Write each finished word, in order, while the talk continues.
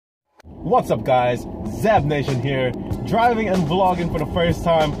What's up guys, Zab Nation here, driving and vlogging for the first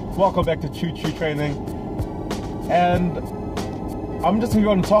time. Welcome back to Choo Choo Training. And I'm just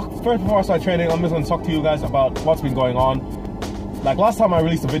going to talk, first before I start training, I'm just going to talk to you guys about what's been going on. Like last time I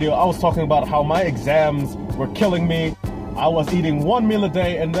released a video, I was talking about how my exams were killing me. I was eating one meal a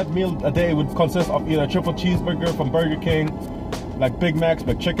day, and that meal a day would consist of either a triple cheeseburger from Burger King, like Big Macs,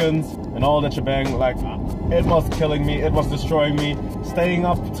 Big Chickens, and all that shebang. Like, it was killing me, it was destroying me. Staying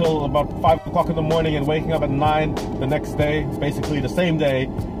up till about 5 o'clock in the morning and waking up at 9 the next day, basically the same day.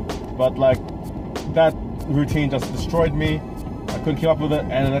 But like, that routine just destroyed me. I couldn't keep up with it,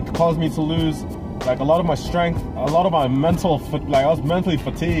 and it caused me to lose like a lot of my strength, a lot of my mental, like I was mentally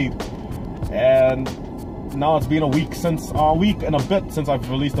fatigued. And now it's been a week and a bit since I've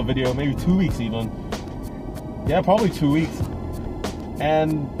released a video, maybe 2 weeks even. Yeah, probably 2 weeks.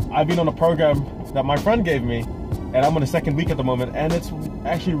 And I've been on a program that my friend gave me, and I'm on the second week at the moment, and it's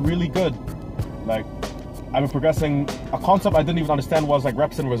actually really good. Like, I've been progressing. A concept I didn't even understand was like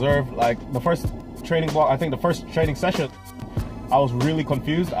reps in reserve. Like the first training block, I think the first training session, I was really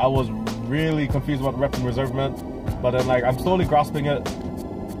confused. I was really confused what reps in reserve meant. But then like, I'm slowly grasping it.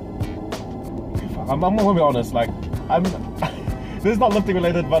 I'm gonna be honest, like, this is not lifting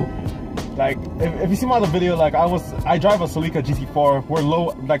related, but like, if you see my other video, like I drive a Celica GT4. We're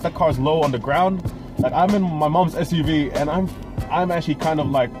low, like that car's low on the ground. Like I'm in my mom's SUV, and I'm actually kind of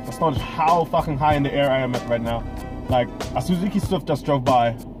like astonished how fucking high in the air I am at right now. Like a Suzuki Swift just drove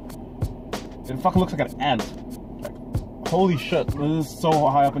by. It fucking looks like an ant. Like, holy shit, this is so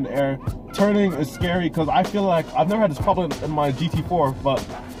high up in the air. Turning is scary because I feel like I've never had this problem in my GT4, but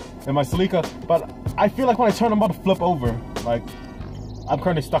in my Celica, but I feel like when I turn, I'm about to flip over. Like, I'm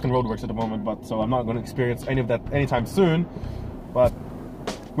currently stuck in roadworks at the moment, but so I'm not going to experience any of that anytime soon. But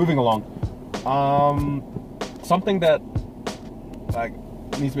moving along, something that like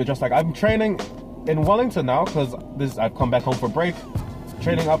needs to be addressed. Like, I'm training in Wellington now because I've come back home for break,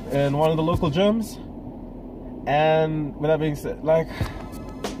 training up in one of the local gyms. And with that being said, like,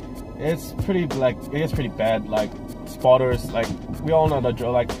 it's pretty bad. Like, spotters, like, we all know the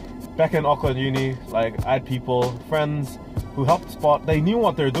drill. Like, back in Auckland Uni, like, I had people, friends who helped spot. They knew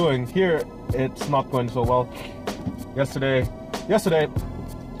what they're doing. Here, it's not going so well. Yesterday,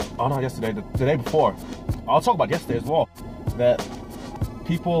 oh not yesterday, the day before. I'll talk about yesterday as well. That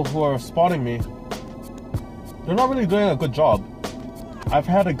people who are spotting me, they're not really doing a good job. I've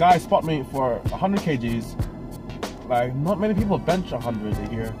had a guy spot me for 100 kgs. Like, not many people bench 100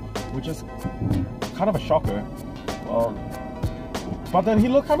 a year, which is kind of a shocker. Well, but then he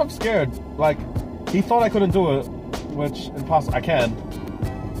looked kind of scared. Like, he thought I couldn't do it, which in past I can.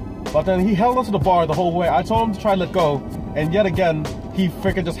 But then he held onto the bar the whole way. I told him to try and let go, and yet again he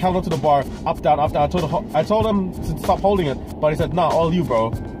freaking just held onto the bar, up down, up down. I told him to stop holding it, but he said, "Nah, all you,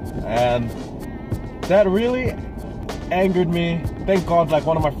 bro." And that really angered me. Thank God, like,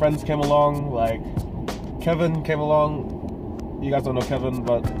 one of my friends came along. Like, Kevin came along. You guys don't know Kevin,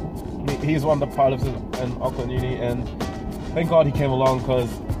 but he's one of the pilots in Auckland Uni, and thank God he came along because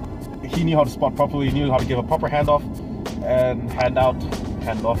he knew how to spot properly. He knew how to give a proper handoff and hand out.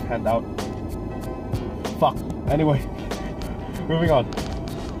 Fuck. Anyway, moving on.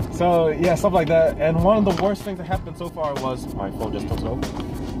 So yeah, stuff like that. And one of the worst things that happened so far was my phone just tilted over.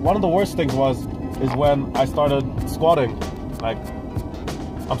 One of the worst things is when I started squatting. Like,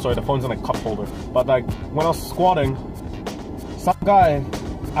 I'm sorry, the phone's in a cup holder. But like, when I was squatting, some guy,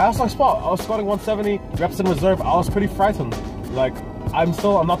 I was squatting 170 reps in reserve. I was pretty frightened. Like, I'm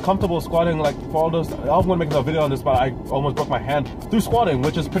not comfortable squatting. Like, for all those, I was going to make a video on this, but I almost broke my hand through squatting,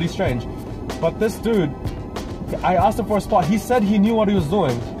 which is pretty strange. But this dude, I asked him for a spot. He said he knew what he was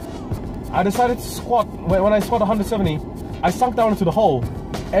doing. I decided to squat. When I squat 170, I sunk down into the hole.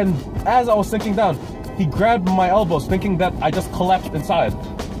 And as I was sinking down, he grabbed my elbows, thinking that I just collapsed inside.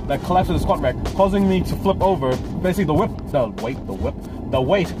 Like, collapsed in the squat rack, causing me to flip over. Basically, the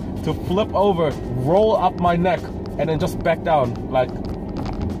weight to flip over, roll up my neck, and then just back down. Like,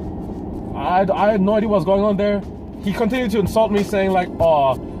 I had no idea what was going on there. He continued to insult me, saying like,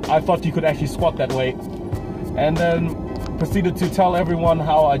 "Oh, I thought you could actually squat that way," and then proceeded to tell everyone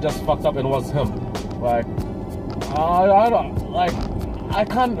how I just fucked up and it was him. Like, I don't like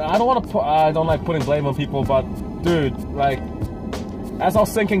putting blame on people, but dude, like, as I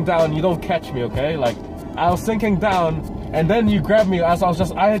was sinking down, you don't catch me, okay? Like, I was sinking down, and then you grabbed me as I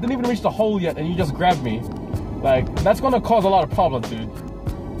didn't even reach the hole yet, and you just grabbed me. Like, that's gonna cause a lot of problems, dude.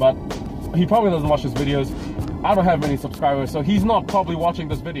 But he probably doesn't watch his videos. I don't have many subscribers, so he's not probably watching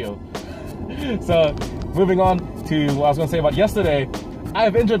this video. So, moving on to what I was gonna say about yesterday, I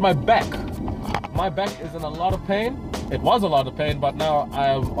have injured my back. My back is in a lot of pain. it was a lot of pain, but now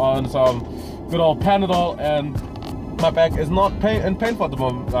I'm on some good old Panadol, and my back is not painful at the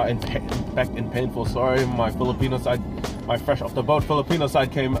moment. Back in painful. Sorry, my Filipino side, my fresh off the boat Filipino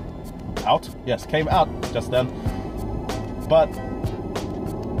side came out. Yes, came out just then. But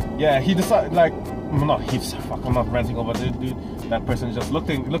yeah, he decided, like, not he's fuck. I'm not ranting over the dude. That person is just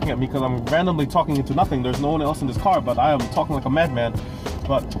looking at me because I'm randomly talking into nothing. There's no one else in this car, but I am talking like a madman.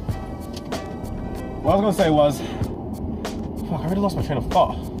 But what I was gonna say was, fuck, I already lost my train of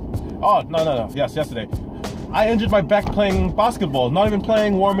thought. Oh, no. Yes, yesterday. I injured my back playing basketball, not even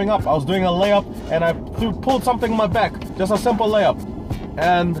playing, warming up. I was doing a layup and I pulled something in my back. Just a simple layup.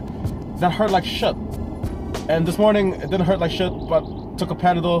 And that hurt like shit. And this morning, it didn't hurt like shit, but took a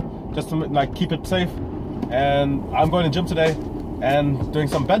Panadol just to like keep it safe. And I'm going to the gym today and doing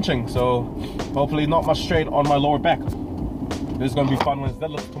some benching. So hopefully not much strain on my lower back. This is going to be fun when it's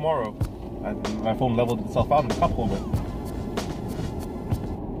deadlift tomorrow. And my phone leveled itself out in the cup holder.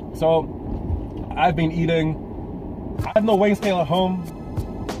 So I've been eating. I have no weighing scale at home.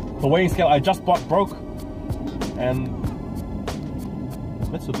 The weighing scale I just bought broke. And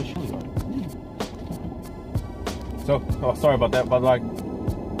Mitsubishi. So, oh, sorry about that, but like,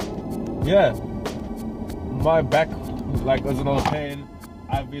 yeah, my back like is another pain.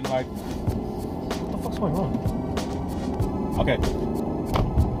 I've been like, what the fuck's going on? Okay,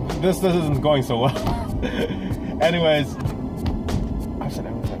 this isn't going so well. Anyways, I've said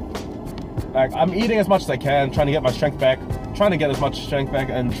everything. Like, I'm eating as much as I can, trying to get my strength back, trying to get as much strength back,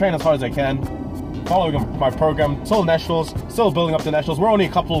 and train as hard as I can. Following my program till nationals, still building up to nationals. We're only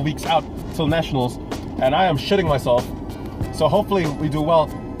a couple of weeks out till nationals, and I am shitting myself. So hopefully we do well.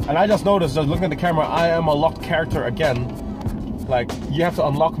 And I just noticed, just looking at the camera, I am a locked character again. Like, you have to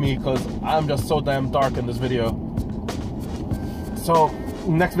unlock me because I'm just so damn dark in this video. So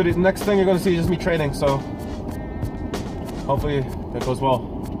next thing you're gonna see is just me training. So hopefully it goes well.